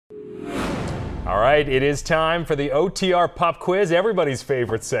All right, it is time for the OTR pop quiz, everybody's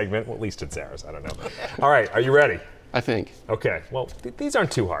favorite segment. Well, at least it's ours, I don't know. All right, are you ready? I think. Okay, well, these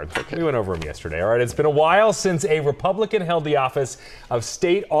aren't too hard. Okay. We went over them yesterday. All right, it's been a while since a Republican held the office of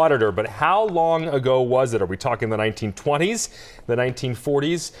State Auditor, but how long ago was it? Are we talking the 1920s, the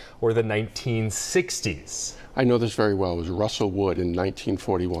 1940s, or the 1960s? I know this very well. It was Russell Wood in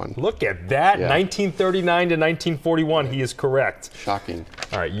 1941. Look at that, yeah. 1939 to 1941. He is correct. Shocking.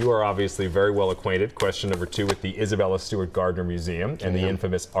 All right, you are obviously very well acquainted. Question number 2 with the Isabella Stewart Gardner Museum and the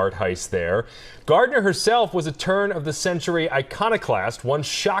infamous art heist there. Gardner herself was a turn-of-the-century iconoclast, one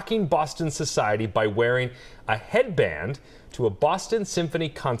shocking Boston society by wearing a headband to a Boston Symphony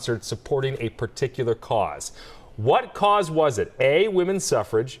concert supporting a particular cause. What cause was it? A, women's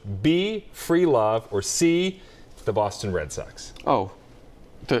suffrage, B, free love, or C, the Boston Red Sox? Oh,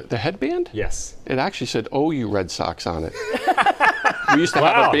 the headband? Yes. It actually said, "Oh, you Red Sox" on it. We used to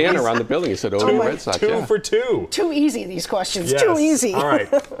have a banner on the building that said, "Oh, you Red Sox." Two for two. Too easy, these questions. Yes. Too easy. All right.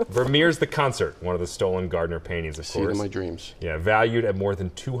 Vermeer's The Concert, one of the stolen Gardner paintings, of course. See it in my dreams. Yeah, valued at more than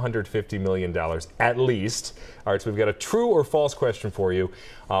 $250 million, at least. All right, so we've got a true or false question for you.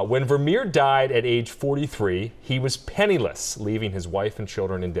 When Vermeer died at age 43, he was penniless, leaving his wife and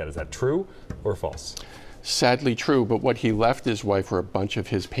children in debt. Is that true or false? Sadly true, but what he left his wife were a bunch of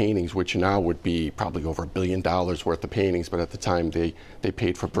his paintings, which now would be probably over $1 billion worth of paintings, but at the time they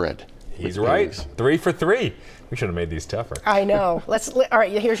paid for bread. He's right. 3 for 3. We should have made these tougher. I know. All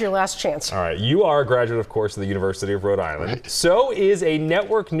right, here's your last chance. All right, you are a graduate, of course, of the University of Rhode Island. Right. So is a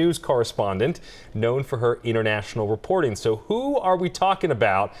network news correspondent known for her international reporting. So who are we talking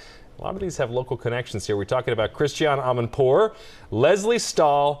about? A lot of these have local connections here. We're talking about Christiane Amanpour, Leslie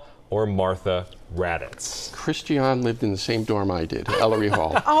Stahl, or Martha Raddatz. Christiane lived in the same dorm I did, Ellery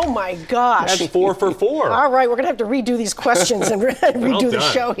Hall. Oh my gosh. That's 4 for 4. All right, we're going to have to redo these questions and redo the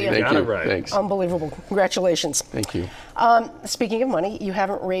show here. Thank you. Right. Thanks. Unbelievable. Congratulations. Thank you. Speaking of money, you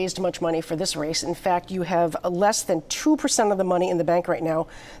haven't raised much money for this race. In fact, you have less than 2% of the money in the bank right now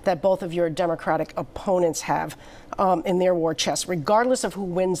that both of your Democratic opponents have in their war chest, regardless of who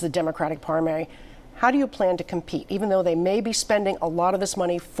wins the Democratic primary. How do you plan to compete? Even though they may be spending a lot of this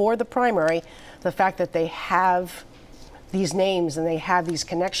money for the primary, the fact that they have these names and they have these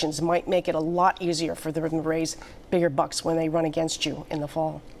connections might make it a lot easier for them to raise bigger bucks when they run against you in the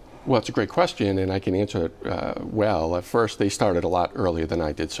fall. Well, it's a great question, and I can answer it well. At first, they started a lot earlier than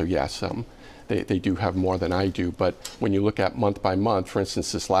I did, so yes, they do have more than I do. But when you look at month by month, for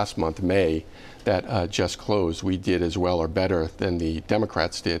instance, this last month, May, that just closed, we did as well or better than the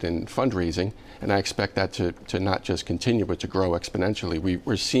Democrats did in fundraising, and I expect that to not just continue, but to grow exponentially.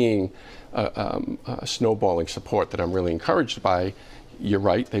 We're seeing a snowballing support that I'm really encouraged by. You're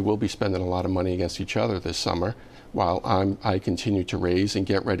right, they will be spending a lot of money against each other this summer, while I continue to raise and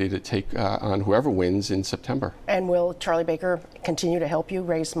get ready to take on whoever wins in September. And will Charlie Baker continue to help you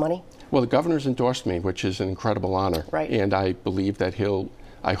raise money? Well, the governor's endorsed me, which is an incredible honor. Right. And I believe that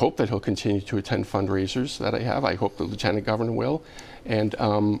I hope that he'll continue to attend fundraisers that I have. I hope the lieutenant governor will. And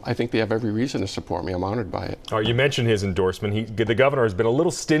I think they have every reason to support me. I'm honored by it. Oh, you mentioned his endorsement. The governor has been a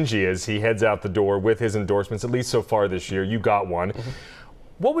little stingy as he heads out the door with his endorsements, at least so far this year. You got one. Mm-hmm.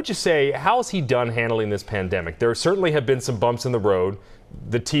 What would you say, how has he done handling this pandemic? There certainly have been some bumps in the road.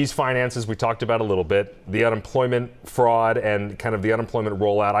 The tease finances we talked about a little bit, the unemployment fraud and kind of the unemployment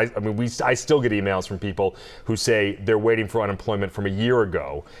rollout. I still get emails from people who say they're waiting for unemployment from a year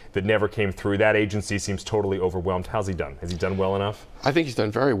ago that never came through. That agency seems totally overwhelmed. How's he done? Has he done well enough? I think he's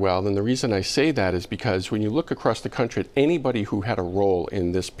done very well, and the reason I say that is because when you look across the country at anybody who had a role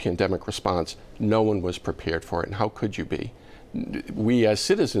in this pandemic response, no one was prepared for it, and how could you be? We as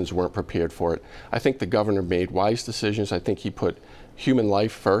citizens weren't prepared for it. I think the governor made wise decisions. I think he put human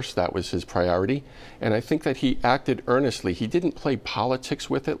life first. That was his priority. And I think that he acted earnestly. He didn't play politics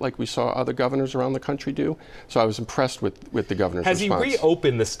with it like we saw other governors around the country do. So I was impressed with the governor's response. Has he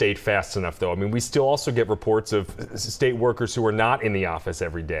reopened the state fast enough, though? I mean, we still also get reports of state workers who are not in the office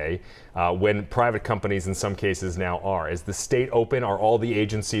every day when private companies in some cases now are. Is the state open? Are all the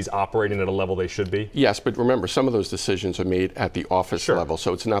agencies operating at a level they should be? Yes, but remember, some of those decisions are made at the office level.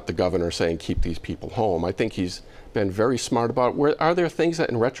 So it's not the governor saying keep these people home. I think he's been very smart about it. Are there things that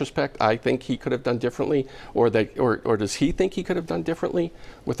in retrospect I think he could have done differently, or does he think he could have done differently?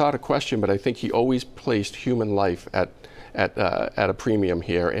 Without a question, but I think he always placed human life at at a premium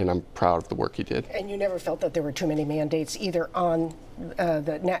here, and I'm proud of the work he did. And you never felt that there were too many mandates, either on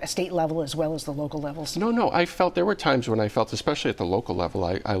the state level as well as the local levels? No, I felt there were times when I felt, especially at the local level,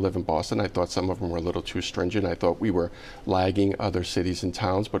 I live in Boston, I thought some of them were a little too stringent. I thought we were lagging other cities and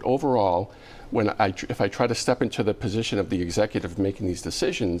towns. But overall, if I try to step into the position of the executive making these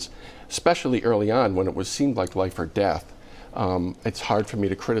decisions, especially early on when it seemed like life or death, it's hard for me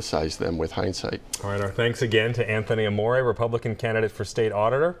to criticize them with hindsight. All right, our thanks again to Anthony Amore, Republican candidate for State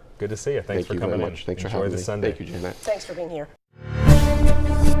Auditor. Good to see you. Thanks for coming in. Thank you very much. Thanks for having me. Enjoy the Sunday. Thank you, Jeanette. Thanks for being here.